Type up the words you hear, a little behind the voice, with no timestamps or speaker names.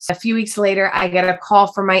So a few weeks later, I get a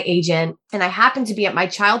call from my agent, and I happen to be at my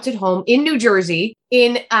childhood home in New Jersey,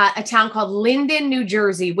 in a town called Linden, New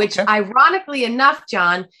Jersey, which ironically enough,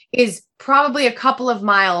 John, is probably a couple of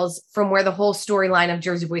miles from where the whole storyline of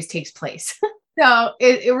Jersey Boys takes place. So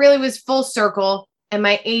it really was full circle. And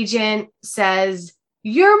my agent says,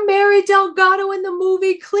 "You're Mary Delgado in the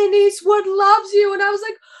movie. Clint Eastwood loves you." And I was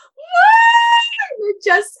like,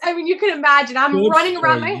 what? You can imagine. I'm running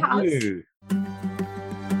around my house.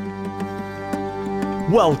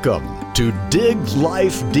 Welcome to Dig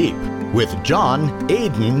Life Deep with John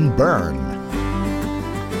Aidan Byrne.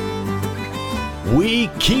 We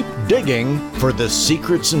keep digging for the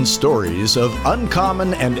secrets and stories of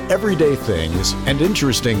uncommon and everyday things and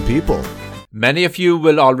interesting people. Many of you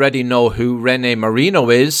will already know who Renee Marino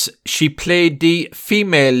is. She played the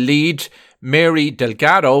female lead, Mary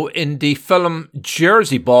Delgado, in the film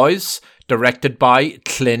Jersey Boys, directed by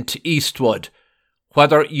Clint Eastwood.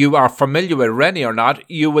 Whether you are familiar with Renee or not,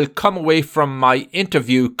 you will come away from my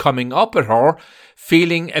interview coming up with her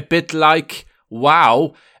feeling a bit like,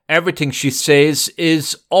 wow, everything she says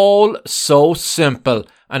is all so simple.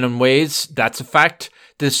 And in ways, that's a fact.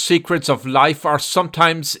 The secrets of life are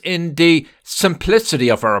sometimes in the simplicity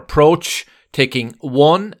of our approach, taking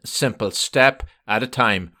one simple step at a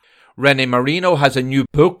time. Renee Marino has a new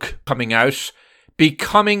book coming out,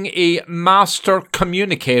 Becoming a Master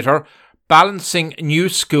Communicator, Balancing New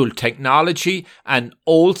School Technology and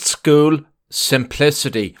Old School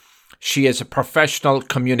Simplicity. She is a professional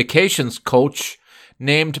communications coach,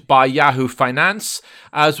 named by Yahoo Finance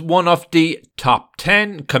as one of the top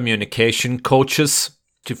 10 communication coaches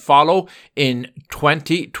to follow in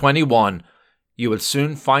 2021. You will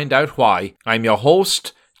soon find out why. I'm your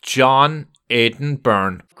host, John Aidan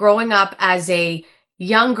Byrne. Growing up as a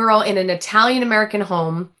young girl in an Italian-American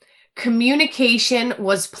home, communication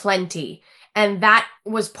was plenty. And that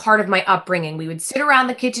was part of my upbringing. We would sit around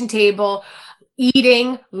the kitchen table,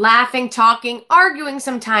 eating, laughing, talking, arguing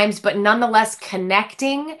sometimes, but nonetheless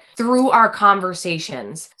connecting through our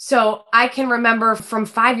conversations. So I can remember from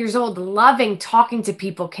 5 years old, loving talking to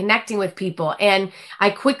people, connecting with people. And I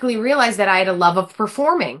quickly realized that I had a love of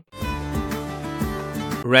performing.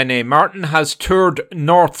 Renee Martin has toured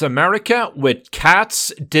North America with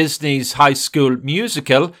Cats, Disney's High School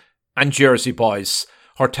Musical, and Jersey Boys.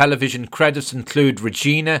 Her television credits include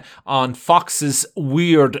Regina on Fox's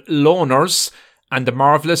Weird Loners and The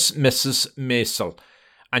Marvelous Mrs. Maisel.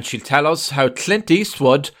 And she'll tell us how Clint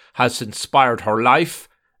Eastwood has inspired her life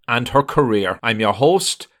and her career. I'm your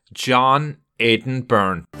host, John Aidan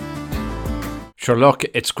Byrne. Sure, look,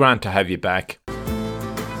 it's grand to have you back.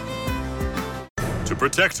 To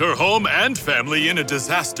protect her home and family in a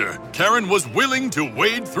disaster, Karen was willing to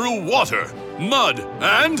wade through water, mud,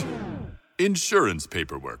 and insurance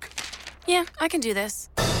paperwork. Yeah, I can do this.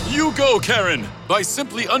 You go, Karen! By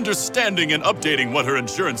simply understanding and updating what her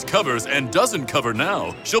insurance covers and doesn't cover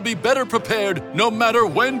now, she'll be better prepared no matter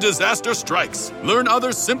when disaster strikes. Learn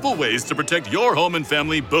other simple ways to protect your home and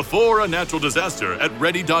family before a natural disaster at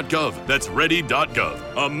ready.gov. That's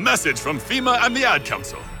ready.gov. A message from FEMA and the Ad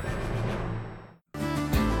Council.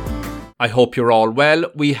 I hope you're all well.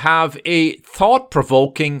 We have a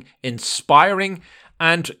thought-provoking, inspiring,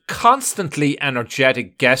 and constantly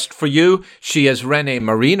energetic guest for you. She is Renee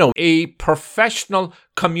Marino, a professional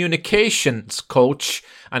communications coach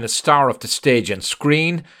and a star of the stage and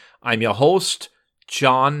screen. I'm your host,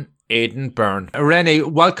 John Aidan Byrne. Renee,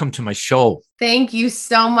 welcome to my show. Thank you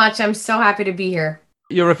so much. I'm so happy to be here.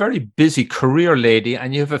 You're a very busy career lady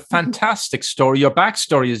and you have a fantastic story. Your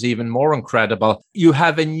backstory is even more incredible. You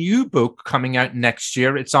have a new book coming out next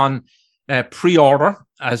year. It's on pre-order,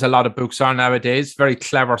 as a lot of books are nowadays. Very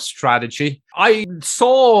clever strategy. I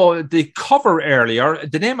saw the cover earlier.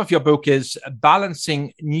 The name of your book is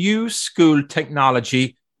Balancing New School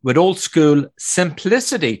Technology with Old School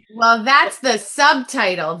Simplicity. Well, that's the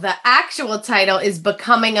subtitle. The actual title is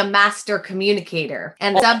Becoming a Master Communicator.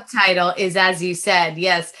 And the subtitle is, as you said,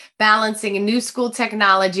 yes, Balancing a New School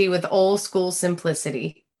Technology with Old School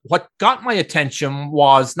Simplicity. What got my attention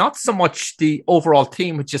was not so much the overall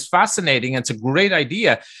theme, which is fascinating. It's a great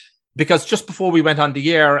idea because just before we went on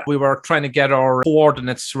the air, we were trying to get our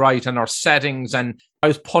coordinates right and our settings, and I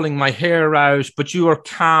was pulling my hair out, but you were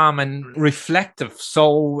calm and reflective.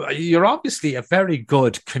 So you're obviously a very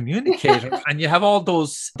good communicator and you have all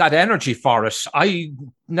that energy for it. I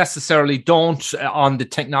necessarily don't on the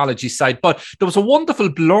technology side, but there was a wonderful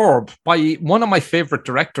blurb by one of my favorite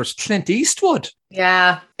directors, Clint Eastwood.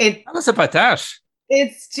 Yeah. Tell us about that.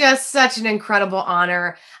 It's just such an incredible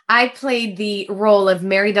honor. I played the role of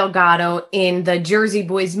Mary Delgado in the Jersey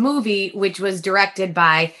Boys movie, which was directed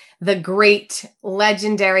by the great,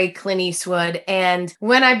 legendary Clint Eastwood. And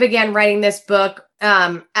when I began writing this book,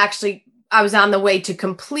 actually, I was on the way to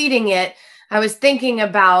completing it. I was thinking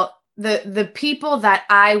about the people that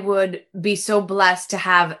I would be so blessed to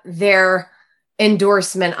have their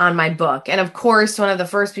endorsement on my book. And of course, one of the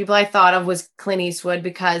first people I thought of was Clint Eastwood,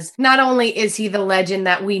 because not only is he the legend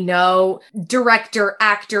that we know, director,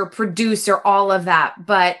 actor, producer, all of that,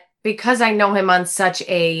 but because I know him on such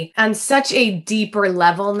a deeper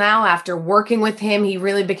level now, after working with him, he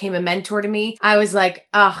really became a mentor to me. I was like,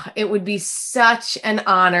 it would be such an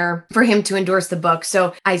honor for him to endorse the book.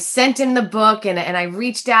 So I sent him the book and I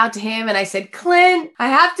reached out to him and I said, Clint, I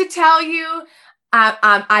have to tell you,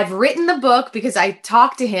 I've written the book because I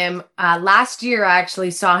talked to him last year. I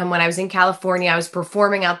actually saw him when I was in California. I was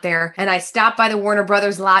performing out there and I stopped by the Warner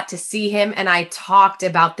Brothers lot to see him and I talked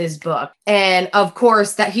about this book. And of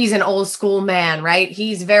course that he's an old school man, right?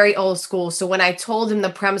 He's very old school. So when I told him the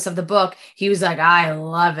premise of the book, he was like, I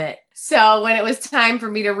love it. So when it was time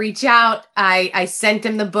for me to reach out, I sent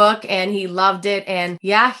him the book and he loved it. And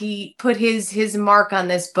yeah, he put his mark on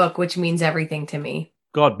this book, which means everything to me.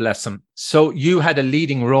 God bless him. So you had a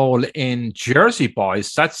leading role in Jersey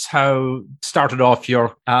Boys. That's how started off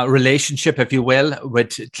your relationship, if you will,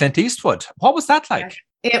 with Clint Eastwood. What was that like?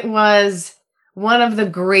 It was one of the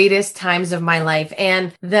greatest times of my life.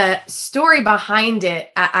 And the story behind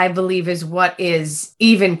it, I believe, is what is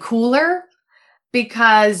even cooler,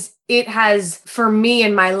 because it has, for me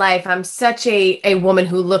in my life, I'm such a woman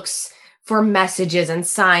who looks for messages and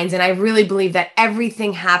signs. And I really believe that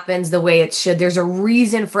everything happens the way it should. There's a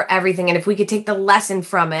reason for everything. And if we could take the lesson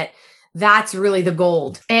from it, that's really the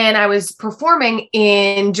gold. And I was performing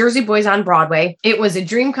in Jersey Boys on Broadway. It was a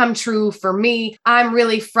dream come true for me. I'm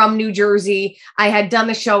really from New Jersey. I had done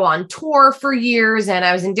the show on tour for years and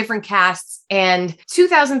I was in different casts. And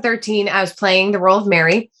 2013, I was playing the role of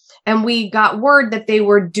Mary. And we got word that they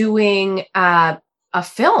were doing a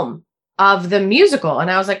film of the musical.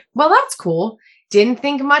 And I was like, well, that's cool. Didn't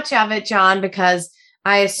think much of it, John, because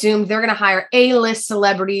I assumed they're going to hire A-list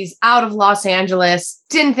celebrities out of Los Angeles.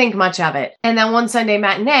 Didn't think much of it. And then one Sunday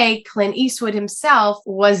matinee, Clint Eastwood himself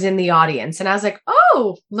was in the audience. And I was like,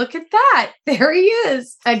 oh, look at that. There he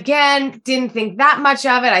is. Again, didn't think that much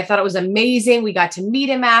of it. I thought it was amazing. We got to meet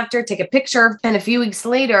him after, take a picture. And a few weeks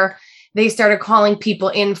later, they started calling people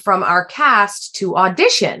in from our cast to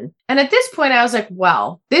audition. And at this point, I was like,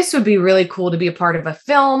 well, this would be really cool to be a part of a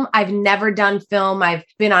film. I've never done film. I've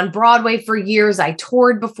been on Broadway for years. I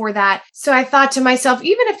toured before that. So I thought to myself,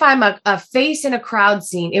 even if I'm a face in a crowd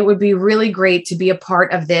scene, it would be really great to be a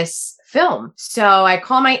part of this film. So I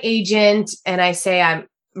call my agent and I say, I'm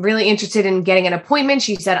really interested in getting an appointment.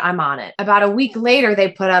 She said, I'm on it. About a week later, they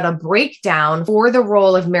put out a breakdown for the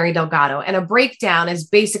role of Mary Delgado. And a breakdown is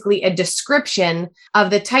basically a description of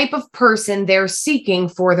the type of person they're seeking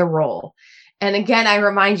for the role. And again, I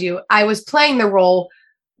remind you, I was playing the role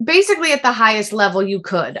basically at the highest level you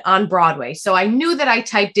could on Broadway. So I knew that I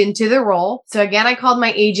typed into the role. So again, I called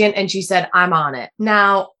my agent and she said, I'm on it.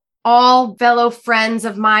 Now, all fellow friends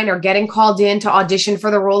of mine are getting called in to audition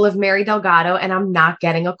for the role of Mary Delgado, and I'm not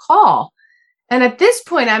getting a call. And at this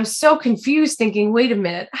point, I'm so confused thinking, wait a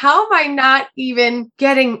minute, how am I not even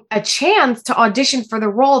getting a chance to audition for the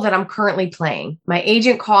role that I'm currently playing? My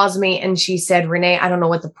agent calls me and she said, Renee, I don't know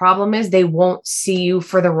what the problem is. They won't see you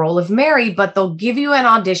for the role of Mary, but they'll give you an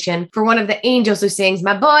audition for one of the angels who sings,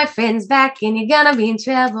 my boyfriend's back and you're gonna be in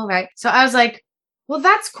trouble, right? So I was like, well,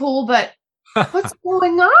 that's cool, but what's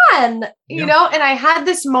going on? You know, and I had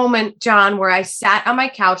this moment, John, where I sat on my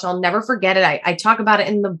couch. I'll never forget it. I talk about it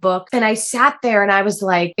in the book. And I sat there and I was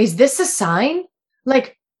like, is this a sign?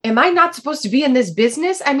 Like, am I not supposed to be in this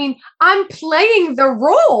business? I mean, I'm playing the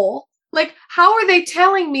role. Like, how are they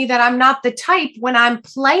telling me that I'm not the type when I'm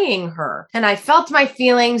playing her? And I felt my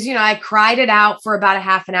feelings, you know, I cried it out for about a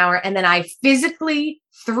half an hour. And then I physically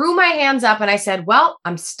threw my hands up and I said, well,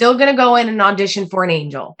 I'm still going to go in and audition for an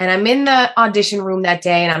angel. And I'm in the audition room that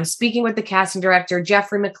day and I'm speaking with the casting director,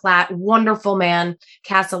 Jeffrey McClatt, wonderful man,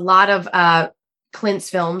 cast a lot of Clint's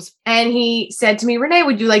films. And he said to me, Renee,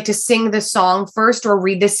 would you like to sing the song first or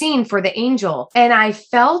read the scene for the angel? And I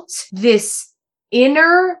felt this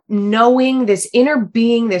inner knowing, this inner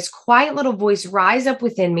being, this quiet little voice rise up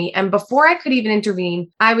within me. And before I could even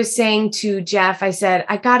intervene, I was saying to Jeff, I said,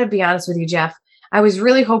 I got to be honest with you, Jeff. I was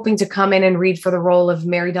really hoping to come in and read for the role of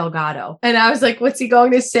Mary Delgado. And I was like, what's he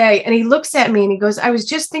going to say? And he looks at me and he goes, I was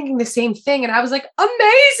just thinking the same thing. And I was like,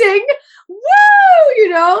 amazing. Woo! You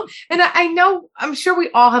know, know? And I know, I'm sure we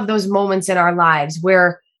all have those moments in our lives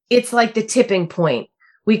where it's like the tipping point.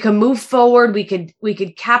 We can move forward. We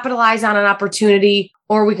could capitalize on an opportunity,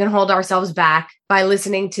 or we can hold ourselves back by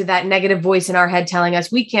listening to that negative voice in our head telling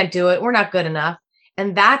us we can't do it. We're not good enough.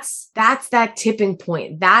 And that's that tipping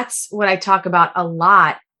point. That's what I talk about a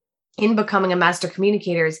lot in becoming a master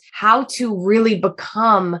communicator, is how to really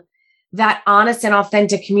become that honest and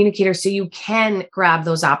authentic communicator so you can grab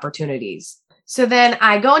those opportunities. So then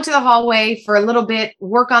I go into the hallway for a little bit,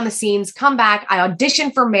 work on the scenes, come back, I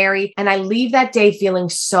audition for Mary, and I leave that day feeling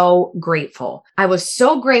so grateful. I was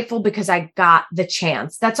so grateful because I got the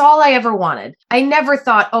chance. That's all I ever wanted. I never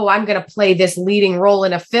thought, oh, I'm going to play this leading role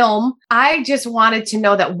in a film. I just wanted to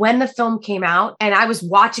know that when the film came out and I was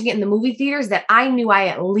watching it in the movie theaters, that I knew I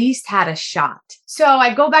at least had a shot. So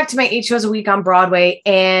I go back to my 8 shows a week on Broadway,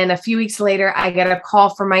 and a few weeks later, I get a call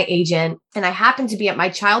from my agent, and I happen to be at my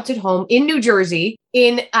childhood home in New Jersey,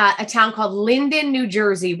 in a town called Linden, New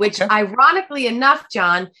Jersey, which ironically enough,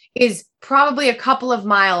 John, is probably a couple of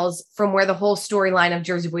miles from where the whole storyline of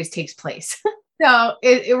Jersey Boys takes place. So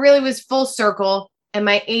it really was full circle. And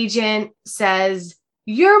my agent says,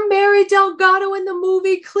 "You're Mary Delgado in the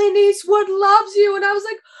movie. Clint Eastwood loves you." And I was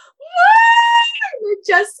like,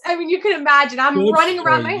 what? You can imagine I'm running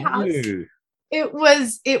around my house. It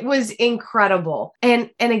was incredible. And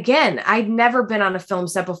again, I'd never been on a film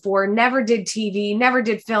set before, never did TV, never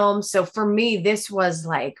did film. So for me, this was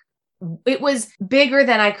like, it was bigger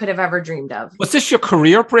than I could have ever dreamed of. Was this your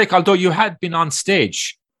career break? Although you had been on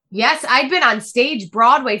stage. Yes, I'd been on stage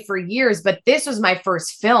Broadway for years, but this was my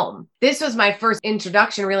first film. This was my first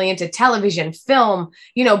introduction really into television, film,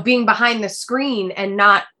 being behind the screen and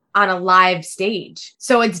not on a live stage.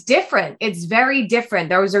 So it's different. It's very different.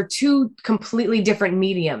 Those are two completely different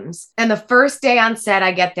mediums. And the first day on set,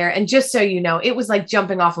 I get there, and just so you know, it was like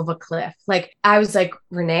jumping off of a cliff. Like, I was like,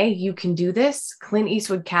 Renee, you can do this. Clint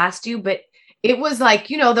Eastwood cast you. But it was like,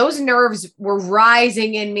 those nerves were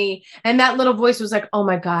rising in me. And that little voice was like, oh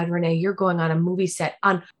my God, Renee, you're going on a movie set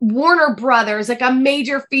on Warner Brothers, like a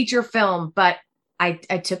major feature film. But I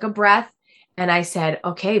took a breath and I said,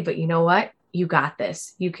 okay, but you know what? You got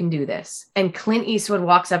this. You can do this. And Clint Eastwood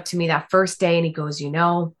walks up to me that first day and he goes,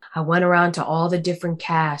 I went around to all the different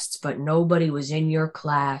casts, but nobody was in your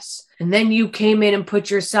class. And then you came in and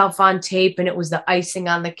put yourself on tape, and it was the icing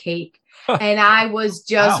on the cake. And I was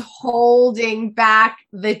just holding back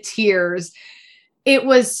the tears. It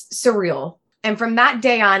was surreal. And from that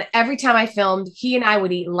day on, every time I filmed, he and I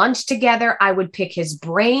would eat lunch together. I would pick his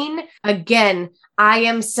brain. Again, I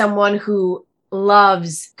am someone who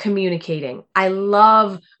loves communicating. I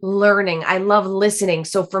love learning. I love listening.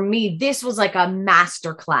 So for me, this was like a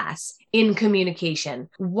masterclass in communication.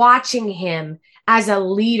 Watching him as a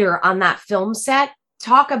leader on that film set,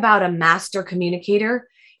 talk about a master communicator.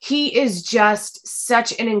 He is just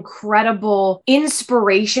such an incredible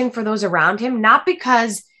inspiration for those around him, not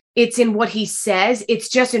because it's in what he says, it's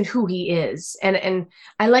just in who he is. And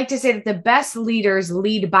I like to say that the best leaders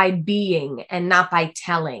lead by being and not by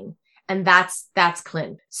telling. And that's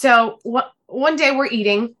Clint. So one day we're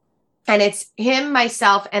eating, and it's him,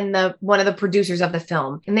 myself, and one of the producers of the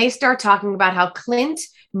film. And they start talking about how Clint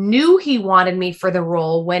knew he wanted me for the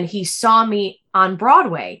role when he saw me on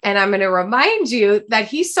Broadway. And I'm going to remind you that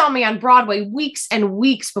he saw me on Broadway weeks and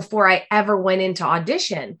weeks before I ever went into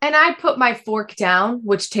audition. And I put my fork down,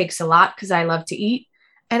 which takes a lot because I love to eat.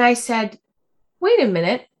 And I said, wait a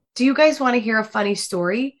minute. Do you guys want to hear a funny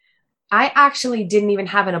story? I actually didn't even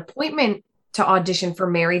have an appointment to audition for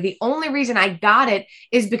Mary. The only reason I got it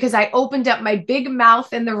is because I opened up my big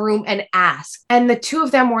mouth in the room and asked. And the two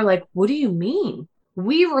of them were like, what do you mean?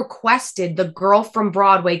 We requested the girl from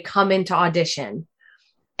Broadway come into audition.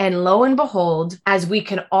 And lo and behold, as we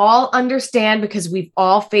can all understand, because we've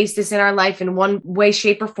all faced this in our life in one way,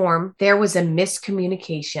 shape, or form, there was a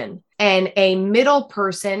miscommunication. And a middle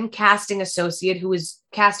person, casting associate who was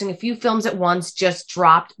casting a few films at once, just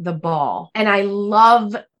dropped the ball. And I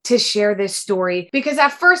love to share this story because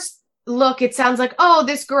at first look, it sounds like, oh,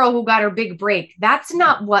 this girl who got her big break. That's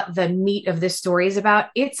not what the meat of this story is about.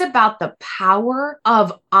 It's about the power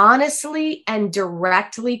of honestly and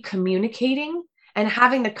directly communicating and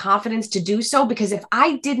having the confidence to do so. Because if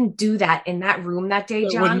I didn't do that in that room that day,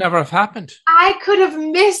 John, it would never have happened. I could have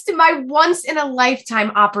missed my once in a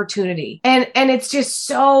lifetime opportunity. And it's just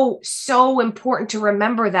so important to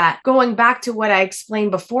remember that. Going back to what I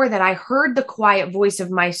explained before, that I heard the quiet voice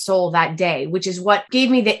of my soul that day, which is what gave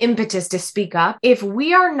me the impetus to speak up. If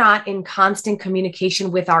we are not in constant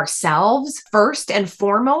communication with ourselves first and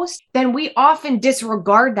foremost, then we often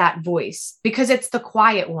disregard that voice because it's the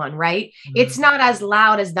quiet one, right? Mm-hmm. It's not not as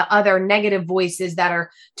loud as the other negative voices that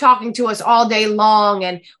are talking to us all day long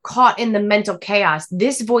and caught in the mental chaos.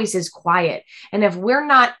 This voice is quiet. And if we're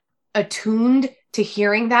not attuned to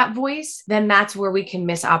hearing that voice, then that's where we can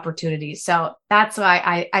miss opportunities. So that's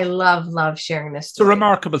why I love sharing this story. It's a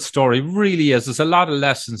remarkable story, really is. There's a lot of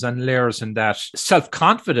lessons and layers in that.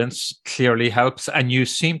 Self-confidence clearly helps, and you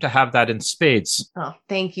seem to have that in spades. Oh,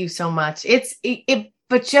 thank you so much.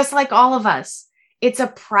 But just like all of us, it's a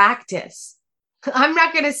practice. I'm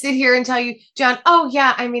not going to sit here and tell you, John, oh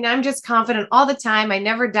yeah, I mean, I'm just confident all the time. I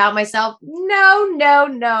never doubt myself.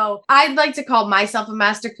 No. I'd like to call myself a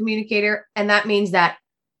master communicator. And that means that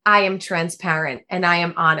I am transparent and I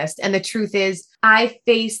am honest. And the truth is, I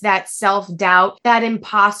face that self-doubt, that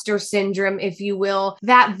imposter syndrome, if you will,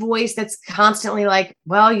 that voice that's constantly like,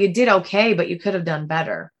 well, you did okay, but you could have done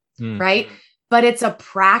better. Right. But it's a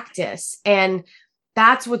practice. And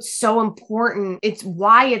that's what's so important. It's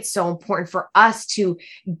why it's so important for us to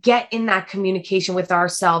get in that communication with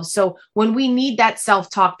ourselves. So when we need that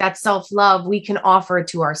self-talk, that self-love, we can offer it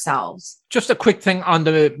to ourselves. Just a quick thing on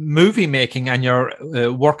the movie making and your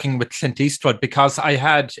working with Clint Eastwood, because I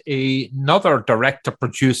had another director,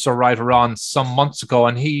 producer, writer on some months ago,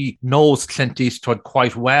 and he knows Clint Eastwood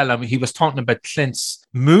quite well. I mean, he was talking about Clint's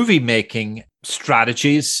movie making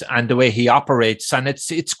strategies and the way he operates, and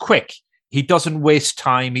it's quick. He doesn't waste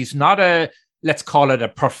time. He's not let's call it a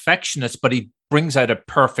perfectionist, but he brings out a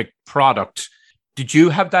perfect product. Did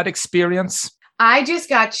you have that experience? I just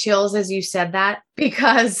got chills as you said that,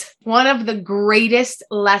 because one of the greatest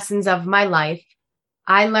lessons of my life,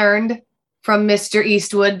 I learned from Mr.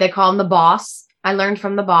 Eastwood. They call him the boss. I learned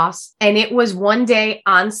from the boss. And it was one day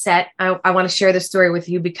on set. I want to share the story with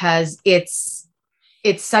you because it's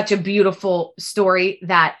such a beautiful story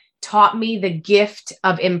that taught me the gift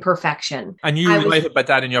of imperfection. And you write about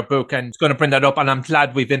that in your book, and it's going to bring that up. And I'm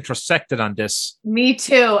glad we've intersected on this. Me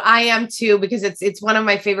too. I am too, because it's one of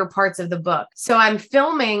my favorite parts of the book. So I'm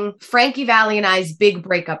filming Frankie Valli and I's big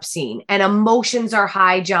breakup scene, and emotions are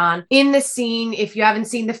high, John. In the scene, if you haven't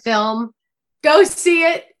seen the film, go see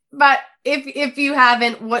it. But if you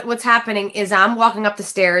haven't, what's happening is I'm walking up the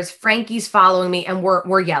stairs, Frankie's following me, and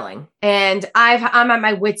we're yelling. And I'm at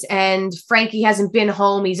my wit's end. Frankie hasn't been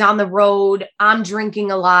home. He's on the road. I'm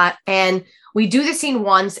drinking a lot. And we do the scene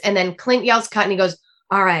once, and then Clint yells cut, and he goes,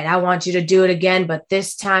 all right, I want you to do it again, but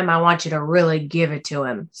this time I want you to really give it to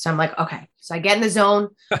him. So I'm like, okay. So I get in the zone.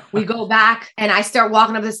 We go back, and I start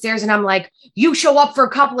walking up the stairs, and I'm like, you show up for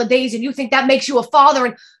a couple of days and you think that makes you a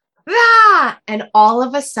father, and all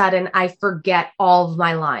of a sudden I forget all of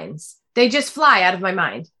my lines. They just fly out of my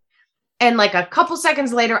mind. And like a couple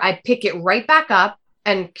seconds later, I pick it right back up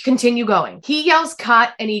and continue going. He yells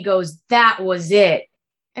cut, and he goes, that was it.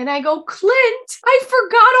 And I go, Clint, I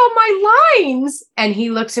forgot all my lines. And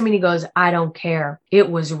he looks at me and he goes, I don't care.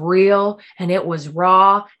 It was real and it was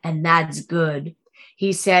raw, and that's good.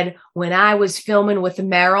 He said, when I was filming with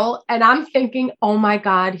Meryl, and I'm thinking, oh my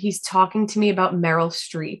God, he's talking to me about Meryl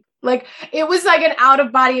Streep. Like, it was like an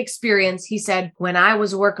out-of-body experience. He said, when I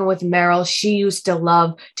was working with Meryl, she used to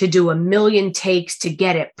love to do 1,000,000 takes to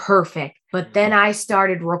get it perfect. But then I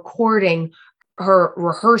started recording her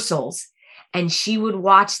rehearsals, and she would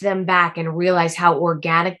watch them back and realize how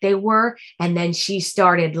organic they were. And then she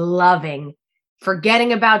started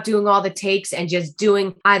forgetting about doing all the takes and just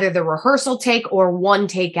doing either the rehearsal take or one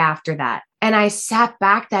take after that. And I sat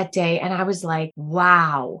back that day and I was like,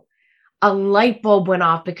 wow. A light bulb went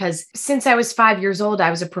off, because since I was 5 years old,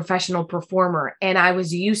 I was a professional performer, and I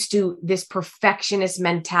was used to this perfectionist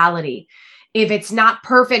mentality. If it's not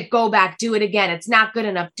perfect, go back, do it again. It's not good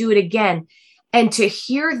enough, do it again. And to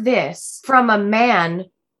hear this from a man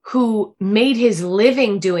who made his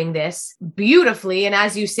living doing this beautifully, and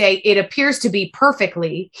as you say, it appears to be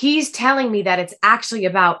perfectly, he's telling me that it's actually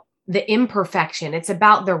about the imperfection. It's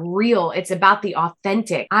about the real. It's about the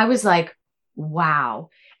authentic. I was like, wow.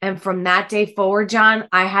 And from that day forward, John,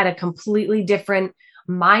 I had a completely different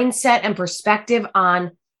mindset and perspective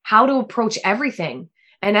on how to approach everything.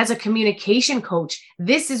 And as a communication coach,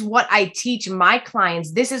 this is what I teach my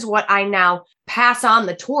clients. This is what I now pass on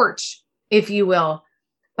the torch, if you will,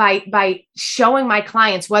 by showing my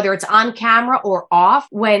clients, whether it's on camera or off,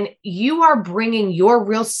 when you are bringing your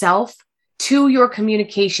real self to your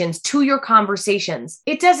communications, to your conversations.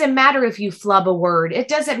 It doesn't matter if you flub a word. It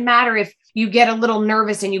doesn't matter if you get a little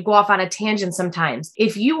nervous and you go off on a tangent sometimes.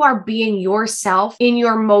 If you are being yourself in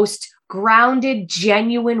your most grounded,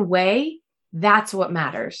 genuine way, that's what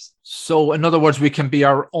matters. So in other words, we can be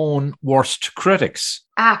our own worst critics.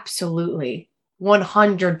 Absolutely.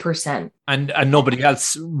 100%. And nobody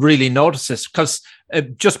else really notices, because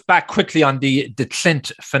just back quickly on the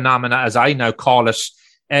Clint phenomena, as I now call it,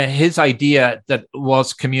 his idea that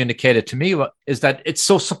was communicated to me is that it's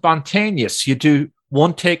so spontaneous. You do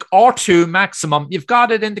one take or two maximum. You've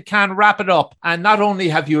got it in the can, wrap it up. And not only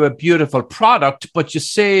have you a beautiful product, but you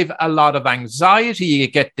save a lot of anxiety. You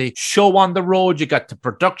get the show on the road, you get the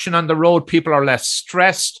production on the road. People are less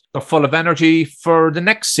stressed. They're full of energy for the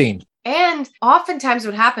next scene. And oftentimes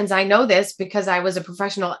what happens, I know this because I was a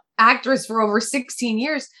professional actress for over 16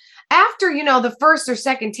 years. After, the first or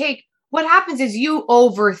second take, what happens is you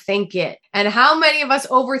overthink it. And how many of us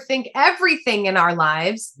overthink everything in our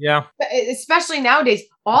lives? Yeah. Especially nowadays,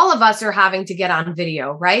 all of us are having to get on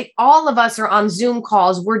video, right? All of us are on Zoom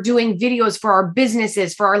calls. We're doing videos for our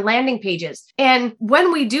businesses, for our landing pages. And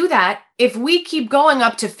when we do that, if we keep going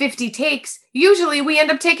up to 50 takes, usually we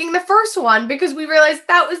end up taking the first one because we realize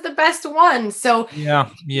that was the best one. So yeah.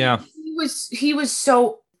 He was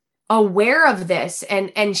so aware of this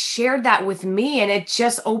and shared that with me. And it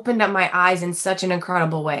just opened up my eyes in such an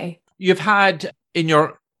incredible way. You've had, in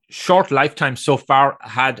your short lifetime so far,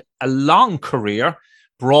 had a long career,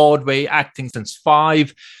 Broadway acting since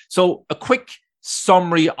 5. So a quick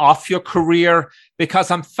summary of your career, because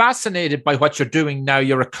I'm fascinated by what you're doing now.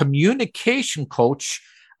 You're a communication coach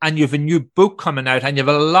and you have a new book coming out and you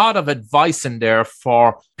have a lot of advice in there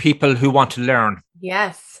for people who want to learn.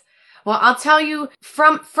 Yes. Well, I'll tell you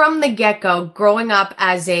from the get-go, growing up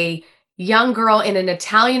as a young girl in an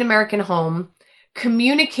Italian-American home,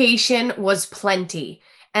 communication was plenty.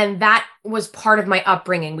 And that was part of my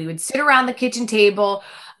upbringing. We would sit around the kitchen table,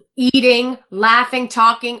 eating, laughing,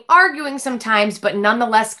 talking, arguing sometimes, but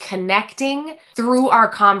nonetheless connecting through our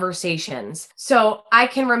conversations. So I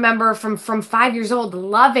can remember from 5 years old,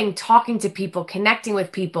 loving talking to people, connecting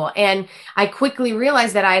with people. And I quickly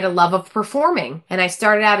realized that I had a love of performing. And I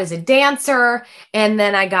started out as a dancer, and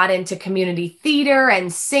then I got into community theater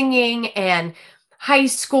and singing. And high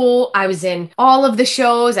school, I was in all of the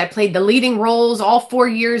shows. I played the leading roles all 4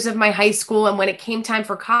 years of my high school. And when it came time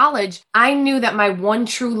for college, I knew that my one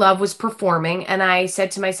true love was performing. And I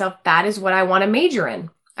said to myself, that is what I want to major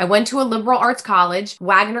in. I went to a liberal arts college,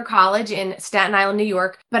 Wagner College in Staten Island, New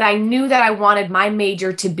York, but I knew that I wanted my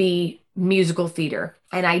major to be musical theater.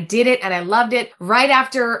 And I did it and I loved it. Right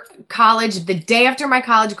after college, the day after my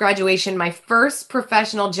college graduation, my first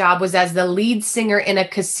professional job was as the lead singer in a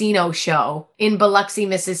casino show in Biloxi,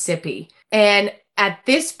 Mississippi. And at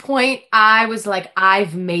this point, I was like,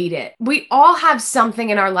 I've made it. We all have something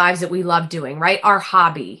in our lives that we love doing, right? Our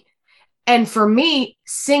hobby. And for me,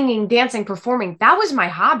 singing, dancing, performing, that was my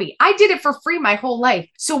hobby. I did it for free my whole life.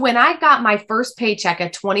 So when I got my first paycheck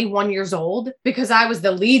at 21 years old, because I was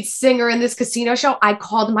the lead singer in this casino show, I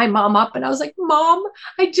called my mom up and I was like, Mom,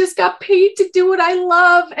 I just got paid to do what I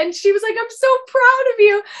love. And she was like, I'm so proud of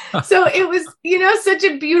you. So it was, such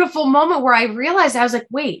a beautiful moment where I realized, I was like,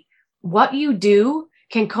 wait, what you do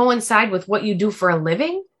can coincide with what you do for a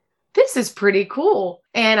living? This is pretty cool.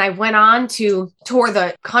 And I went on to tour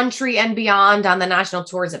the country and beyond on the national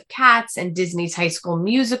tours of Cats and Disney's High School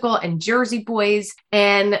Musical and Jersey Boys.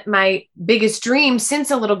 And my biggest dream since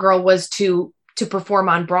a little girl was to perform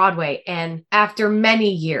on Broadway. And after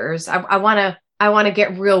many years, I want to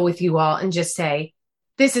get real with you all and just say,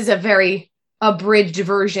 this is a very abridged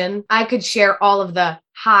version. I could share all of the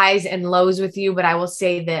highs and lows with you, but I will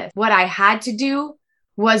say this. What I had to do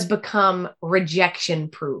was become rejection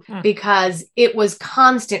proof because it was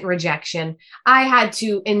constant rejection. I had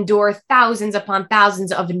to endure thousands upon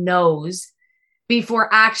thousands of no's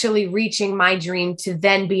before actually reaching my dream to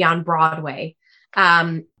then be on Broadway.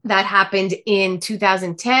 That happened in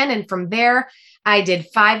 2010. And from there, I did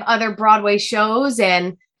 5 other Broadway shows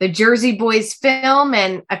and the Jersey Boys film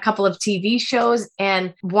and a couple of TV shows.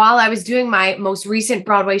 And while I was doing my most recent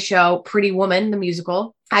Broadway show, Pretty Woman, the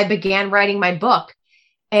musical, I began writing my book.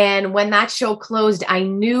 And when that show closed, I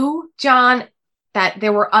knew, John, that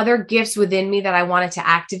there were other gifts within me that I wanted to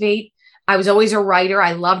activate. I was always a writer.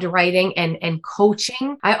 I loved writing and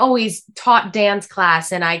coaching. I always taught dance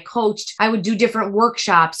class and I coached. I would do different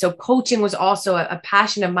workshops. So coaching was also a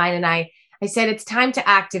passion of mine. And I said, it's time to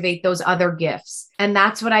activate those other gifts. And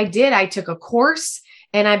that's what I did. I took a course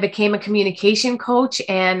and I became a communication coach.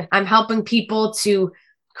 And I'm helping people to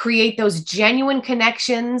create those genuine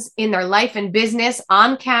connections in their life and business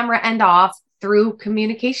on camera and off through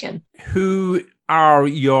communication. Who are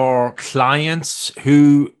your clients?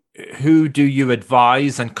 Who do you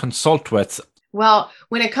advise and consult with? Well,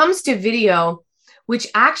 when it comes to video, which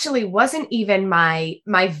actually wasn't even my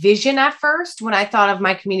vision at first, when I thought of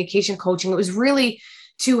my communication coaching, it was really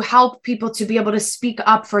to help people to be able to speak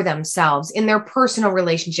up for themselves in their personal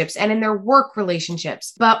relationships and in their work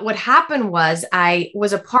relationships. But what happened was I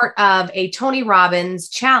was a part of a Tony Robbins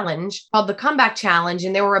challenge called the Comeback Challenge.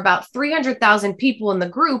 And there were about 300,000 people in the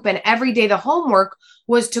group. And every day the homework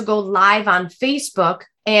was to go live on Facebook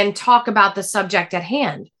and talk about the subject at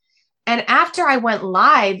hand. And after I went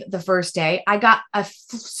live the first day, I got a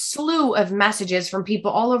slew of messages from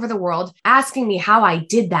people all over the world asking me how I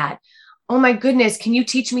did that. Oh my goodness, can you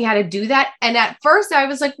teach me how to do that? And at first I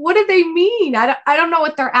was like, what do they mean? I don't know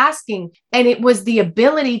what they're asking. And it was the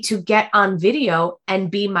ability to get on video and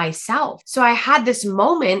be myself. So I had this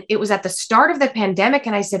moment, it was at the start of the pandemic.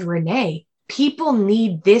 And I said, Renee, people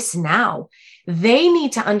need this now. They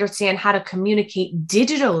need to understand how to communicate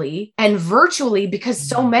digitally and virtually because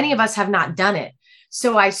so many of us have not done it.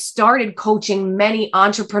 So I started coaching many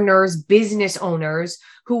entrepreneurs, business owners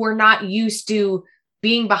who were not used to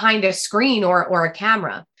being behind a screen or a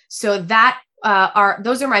camera. So those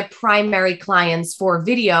are my primary clients for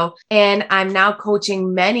video. And I'm now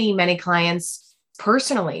coaching many clients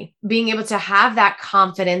personally, being able to have that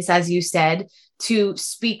confidence, as you said, to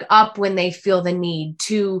speak up when they feel the need,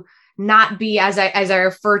 to not be, as I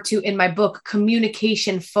refer to in my book,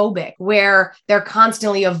 communication phobic, where they're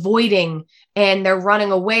constantly avoiding and they're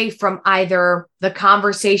running away from either the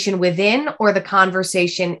conversation within or the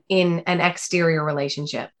conversation in an exterior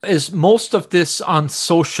relationship. Is most of this on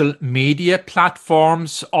social media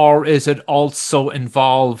platforms, or is it also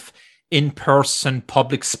involve in-person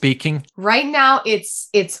public speaking? Right now,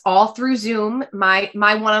 it's all through Zoom. My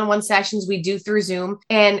one-on-one sessions we do through Zoom.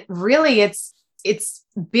 And really, it's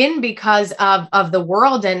been because of the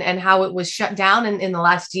world and how it was shut down in the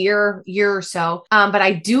last year or so. But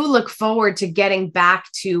I do look forward to getting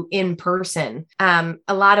back to in person. A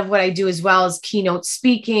lot of what I do as well is keynote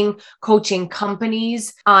speaking, coaching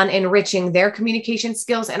companies on enriching their communication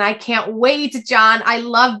skills. And I can't wait, John. I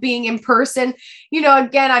love being in person.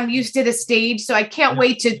 Again, I'm used to the stage, so I can't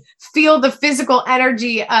wait to feel the physical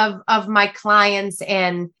energy of my clients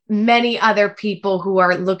and many other people who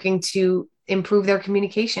are looking to improve their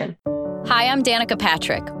communication. Hi, I'm Danica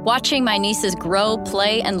Patrick. Watching my nieces grow,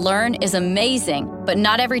 play, and learn is amazing, but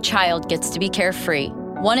not every child gets to be carefree.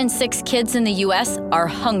 1 in 6 kids in the U.S. are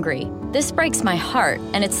hungry. This breaks my heart,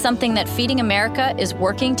 and it's something that Feeding America is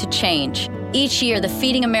working to change. Each year, the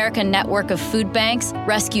Feeding America network of food banks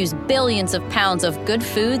rescues billions of pounds of good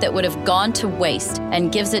food that would have gone to waste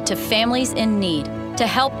and gives it to families in need. To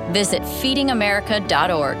help, visit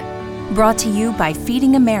feedingamerica.org. Brought to you by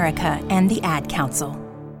Feeding America and the Ad Council.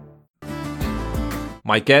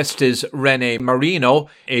 My guest is Renee Marino,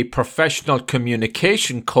 a professional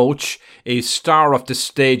communication coach, a star of the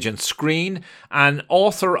stage and screen, and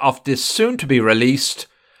author of this soon-to-be-released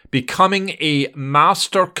Becoming a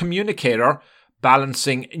Master Communicator,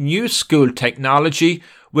 Balancing New School Technology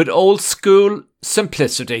with Old School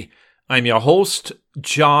Simplicity. I'm your host,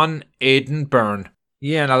 John Aidan Byrne.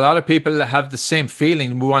 Yeah, and a lot of people have the same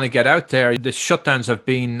feeling. We want to get out there. The shutdowns have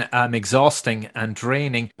been exhausting and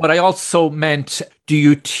draining. But I also meant, do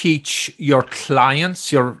you teach your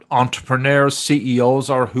clients, your entrepreneurs, CEOs,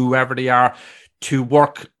 or whoever they are, to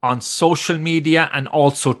work on social media and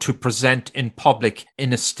also to present in public,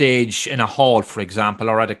 in a stage, in a hall, for example,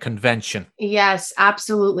 or at a convention? Yes,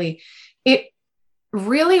 absolutely. It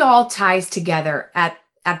really all ties together at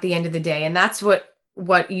the end of the day. And that's what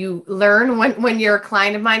you learn when you're a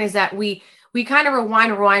client of mine, is that we kind of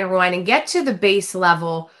rewind and get to the base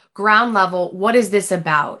level, ground level. What is this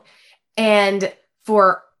about? And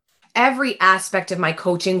for every aspect of my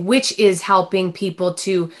coaching, which is helping people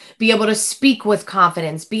to be able to speak with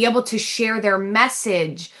confidence, be able to share their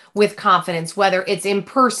message with confidence, whether it's in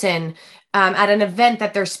person, at an event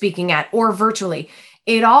that they're speaking at, or virtually,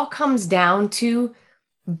 it all comes down to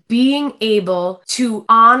being able to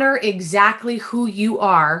honor exactly who you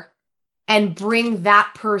are and bring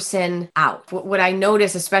that person out. What I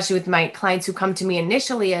notice, especially with my clients who come to me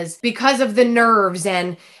initially, is because of the nerves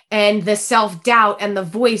and the self-doubt and the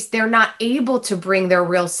voice, they're not able to bring their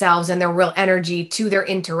real selves and their real energy to their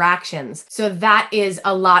interactions. So that is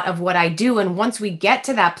a lot of what I do. And once we get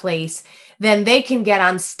to that place, then they can get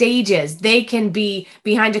on stages. They can be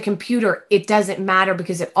behind a computer. It doesn't matter,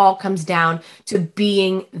 because it all comes down to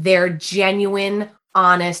being their genuine,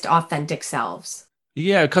 honest, authentic selves.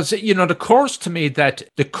 Yeah, because, the occurs to me that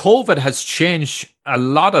the COVID has changed a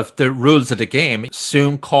lot of the rules of the game.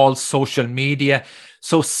 Zoom calls, social media.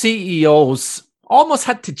 So CEOs almost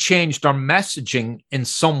had to change their messaging in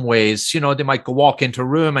some ways. They might go walk into a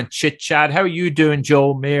room and chit chat. How are you doing,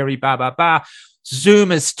 Joe, Mary, blah, blah, blah.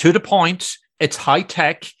 Zoom is to the point. It's high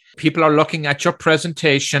tech. People are looking at your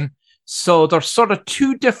presentation. So there's sort of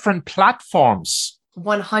two different platforms.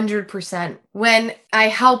 100%. When I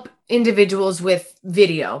help individuals with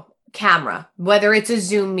video, camera, whether it's a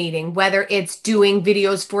Zoom meeting, whether it's doing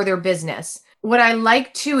videos for their business, what I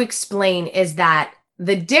like to explain is that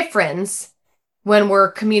the difference when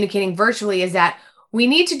we're communicating virtually is that we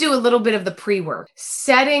need to do a little bit of the pre-work,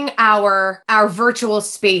 setting our virtual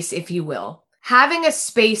space, if you will, having a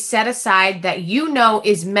space set aside that you know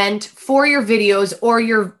is meant for your videos or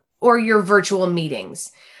your virtual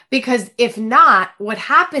meetings. Because if not, what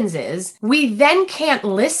happens is we then can't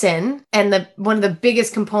listen. And one of the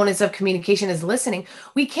biggest components of communication is listening.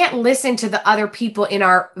 We can't listen to the other people in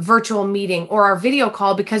our virtual meeting or our video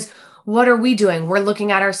call because what are we doing? We're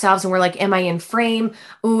looking at ourselves and we're like, am I in frame?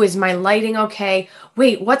 Ooh, is my lighting okay?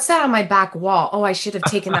 Wait, what's that on my back wall? Oh, I should have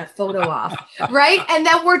taken that photo off. Right. And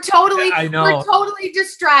then we're totally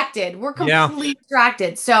distracted. We're completely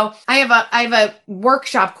distracted. So I have a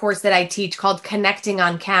workshop course that I teach called Connecting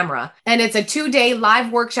on Camera. And it's a 2-day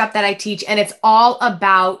live workshop that I teach. And it's all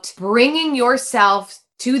about bringing yourself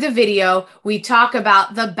to the video. We talk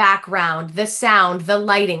about the background, the sound, the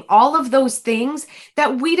lighting, all of those things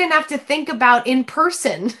that we didn't have to think about in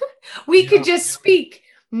person. We could just speak.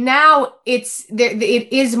 Now it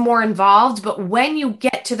is more involved, but when you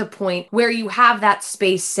get to the point where you have that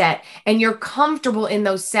space set and you're comfortable in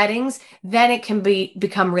those settings, then it can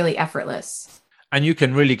become really effortless. And you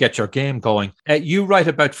can really get your game going. You write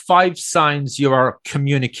about 5 signs you are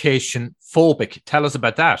communication phobic. Tell us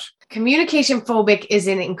about that. Communication phobic is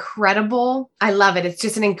I love it. It's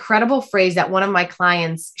just an incredible phrase that one of my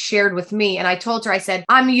clients shared with me. And I told her, I said,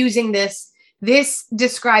 I'm using this. This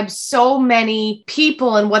describes so many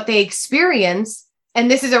people and what they experience. And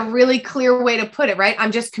this is a really clear way to put it, right?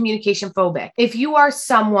 I'm just communication phobic. If you are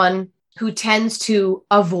someone who tends to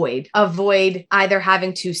avoid either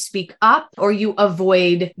having to speak up, or you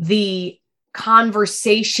avoid the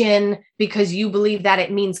conversation because you believe that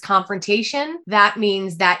it means confrontation, that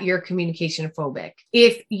means that you're communication phobic.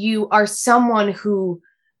 If you are someone who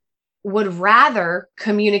would rather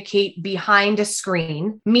communicate behind a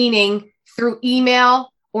screen, meaning through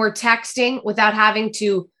email or texting without having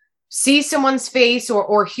to see someone's face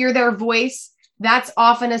or hear their voice, that's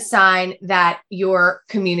often a sign that you're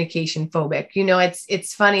communication phobic. You know,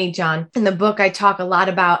 it's funny, John. In the book, I talk a lot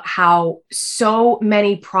about how so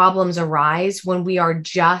many problems arise when we are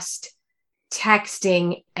just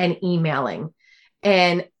texting and emailing.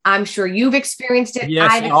 And I'm sure you've experienced it.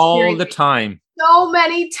 Yes, all the time. So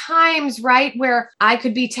many times, right? Where I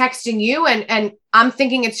could be texting you and I'm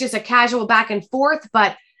thinking it's just a casual back and forth,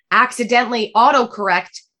 but accidentally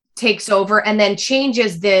autocorrect takes over and then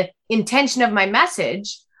changes the intention of my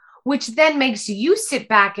message, which then makes you sit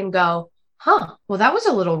back and go, well, that was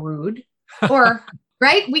a little rude. Or,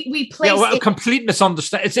 right? We place complete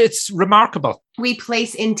misunderstanding. It's remarkable. We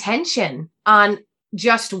place intention on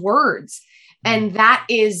just words. And that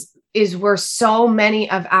is where so many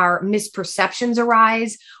of our misperceptions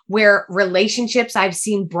arise, where relationships I've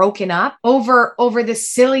seen broken up over the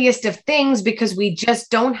silliest of things because we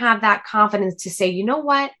just don't have that confidence to say, you know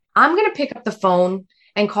what? I'm going to pick up the phone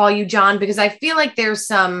and call you, John, because I feel like there's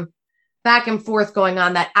some back and forth going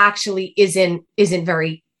on that actually isn't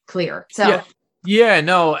very clear. So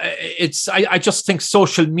I just think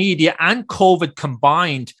social media and COVID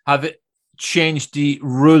combined have changed the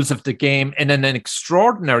rules of the game in an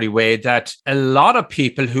extraordinary way, that a lot of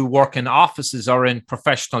people who work in offices or in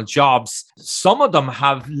professional jobs, some of them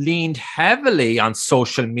have leaned heavily on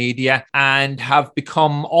social media and have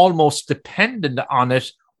become almost dependent on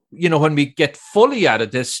it. You know, when we get fully out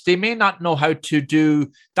of this, they may not know how to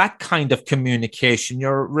do that kind of communication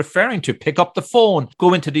you're referring to. Pick up the phone,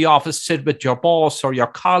 go into the office, sit with your boss or your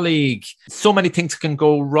colleague. So many things can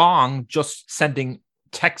go wrong just sending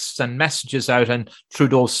texts and messages out and through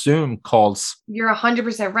those Zoom calls. You're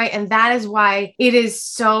 100% right. And that is why it is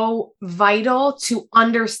so vital to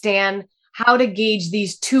understand how to gauge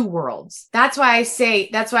these two worlds. That's why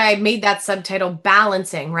I made that subtitle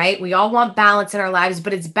balancing, right? We all want balance in our lives,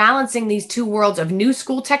 but it's balancing these two worlds of new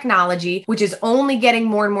school technology, which is only getting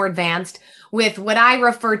more and more advanced, with what I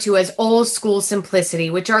refer to as old school simplicity,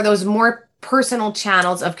 which are those more personal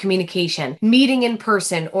channels of communication, meeting in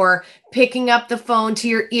person or picking up the phone to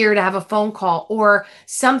your ear to have a phone call, or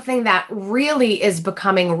something that really is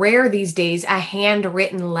becoming rare these days, a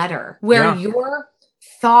handwritten letter where your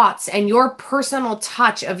thoughts and your personal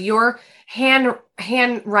touch of your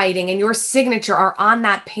handwriting and your signature are on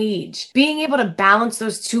that page. Being able to balance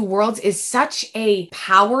those two worlds is such a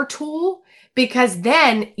power tool, because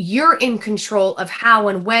then you're in control of how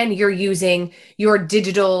and when you're using your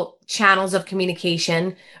digital channels of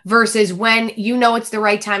communication versus when you know it's the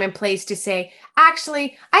right time and place to say,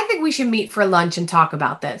 actually, I think we should meet for lunch and talk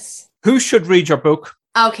about this. Who should read your book?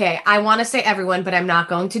 Okay, I want to say everyone, but I'm not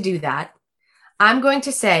going to do that. I'm going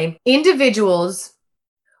to say individuals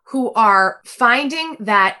who are finding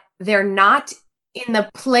that they're not in the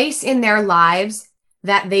place in their lives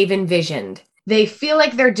that they've envisioned. They feel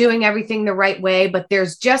like they're doing everything the right way, but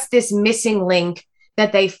there's just this missing link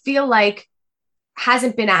that they feel like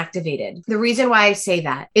hasn't been activated. The reason why I say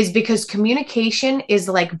that is because communication is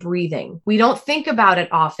like breathing. We don't think about it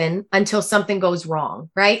often until something goes wrong,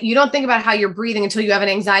 right? You don't think about how you're breathing until you have an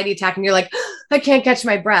anxiety attack and you're like, I can't catch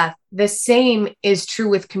my breath. The same is true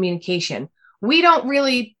with communication. We don't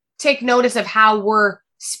really take notice of how we're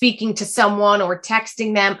speaking to someone or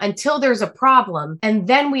texting them until there's a problem. And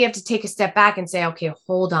then we have to take a step back and say, okay,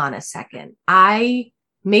 hold on a second.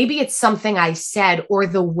 Maybe it's something I said or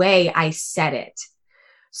the way I said it.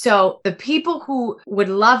 So the people who would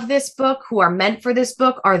love this book, who are meant for this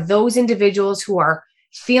book, are those individuals who are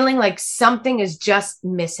feeling like something is just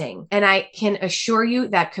missing. And I can assure you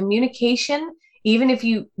that communication, even if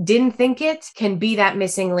you didn't think it, can be that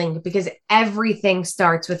missing link because everything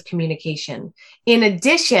starts with communication. In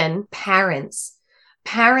addition, parents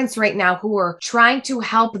right now who are trying to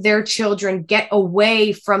help their children get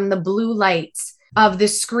away from the blue lights of the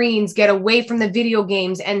screens, get away from the video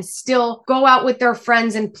games and still go out with their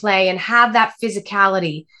friends and play and have that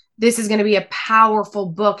physicality. This is going to be a powerful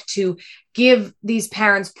book to give these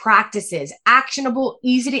parents practices, actionable,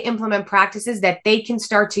 easy to implement practices that they can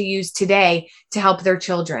start to use today to help their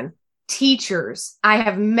children. Teachers. I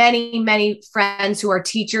have many friends who are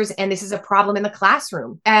teachers, and this is a problem in the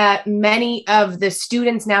classroom. Many of the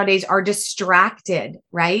students nowadays are distracted,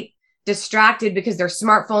 right? Distracted because their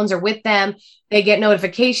smartphones are with them. They get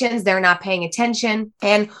notifications. They're not paying attention.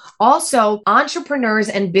 And also entrepreneurs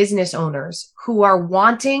and business owners who are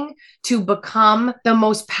wanting to become the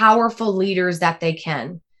most powerful leaders that they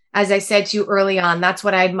can. As I said to you early on, that's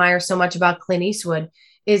what I admire so much about Clint Eastwood,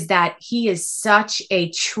 is that he is such a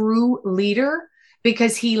true leader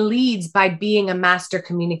because he leads by being a master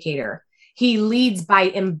communicator. He leads by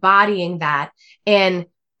embodying that. And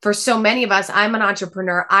for so many of us, I'm an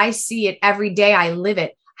entrepreneur. I see it every day. I live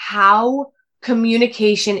it. How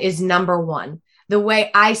communication is number one. The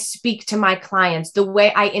way I speak to my clients, the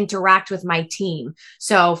way I interact with my team.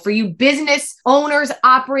 So for you business owners,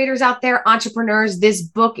 operators out there, entrepreneurs, this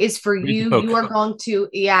book is for you. You are going to,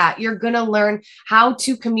 you're going to learn how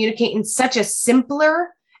to communicate in such a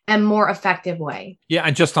simpler and more effective way. Yeah,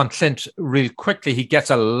 and just on Clint, real quickly, he gets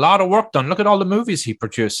a lot of work done. Look at all the movies he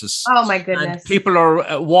produces. Oh my goodness. And people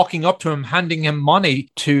are walking up to him, handing him money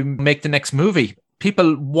to make the next movie.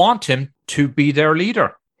 People want him to be their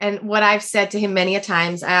leader. And what I've said to him many a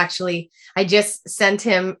times, I just sent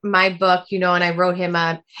him my book, and I wrote him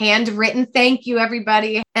a handwritten thank you,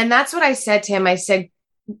 everybody. And that's what I said to him. I said,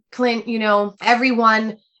 Clint,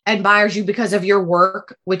 everyone admires you because of your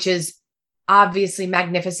work, which is obviously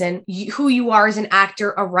magnificent, who you are as an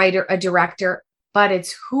actor, a writer, a director, but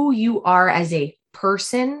it's who you are as a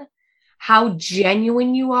person, how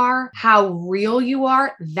genuine you are, how real you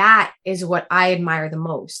are. That is what I admire the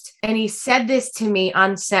most. And he said this to me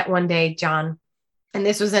on set one day, John, and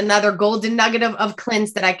this was another golden nugget of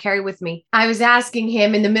Clint's that I carry with me. I was asking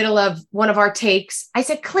him in the middle of one of our takes, I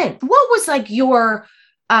said, Clint, what was like your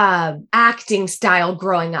acting style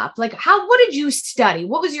growing up? Like, what did you study?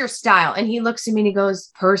 What was your style? And he looks at me and he goes,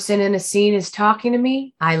 person in a scene is talking to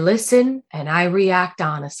me. I listen and I react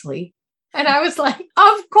honestly. And I was like,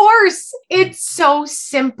 of course, it's so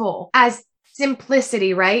simple as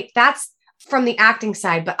simplicity, right? That's from the acting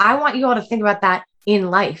side. But I want you all to think about that in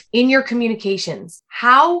life, in your communications.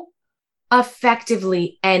 How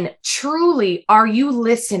effectively and truly are you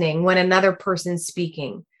listening when another person's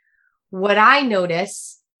speaking? What I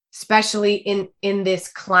notice, especially in this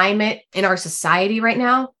climate in our society right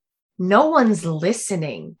now, no one's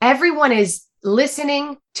listening. Everyone is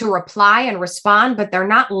listening to reply and respond, but they're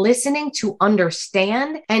not listening to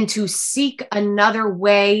understand and to seek another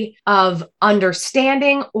way of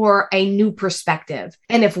understanding or a new perspective.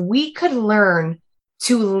 And if we could learn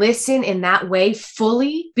to listen in that way,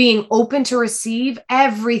 fully being open to receive,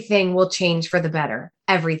 everything will change for the better.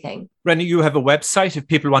 Everything. Rennie, you have a website. If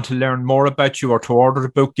people want to learn more about you or to order the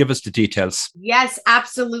book, give us the details. Yes,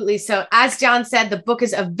 absolutely. So as John said, the book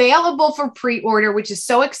is available for pre-order, which is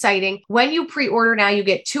so exciting. When you pre-order now, you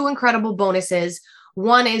get 2 incredible bonuses.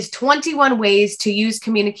 One is 21 ways to use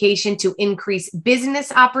communication to increase business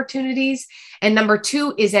opportunities. And number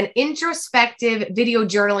 2 is an introspective video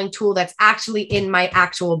journaling tool that's actually in my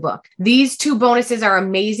actual book. These 2 bonuses are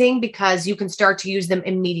amazing because you can start to use them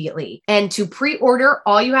immediately. And to pre-order,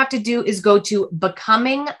 all you have to do is go to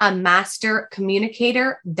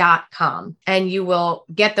becomingamastercommunicator.com and you will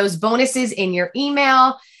get those bonuses in your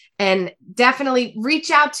email. And definitely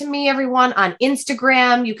reach out to me, everyone, on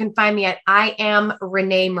Instagram. You can find me at I am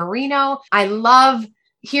Renee Marino. I love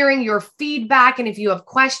hearing your feedback. And if you have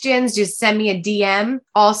questions, just send me a DM.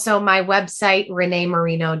 Also, my website,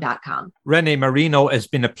 reneemarino.com. Renee Marino, it's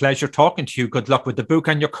been a pleasure talking to you. Good luck with the book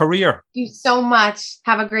and your career. Thank you so much.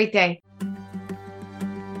 Have a great day.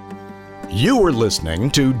 You were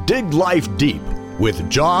listening to Dig Life Deep with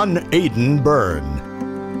John Aidan Byrne.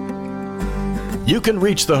 You can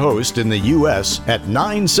reach the host in the U.S. at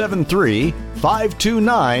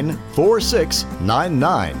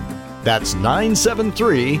 973-529-4699. That's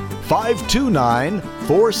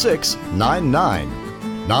 973-529-4699.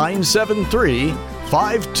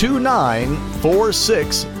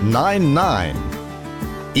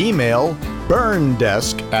 973-529-4699. Email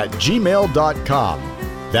byrnedesk@gmail.com.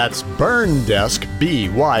 That's byrnedesk,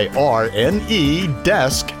 B-Y-R-N-E,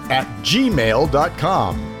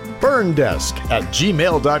 desk@gmail.com.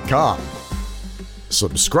 byrnedesk@gmail.com.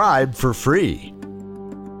 Subscribe for free.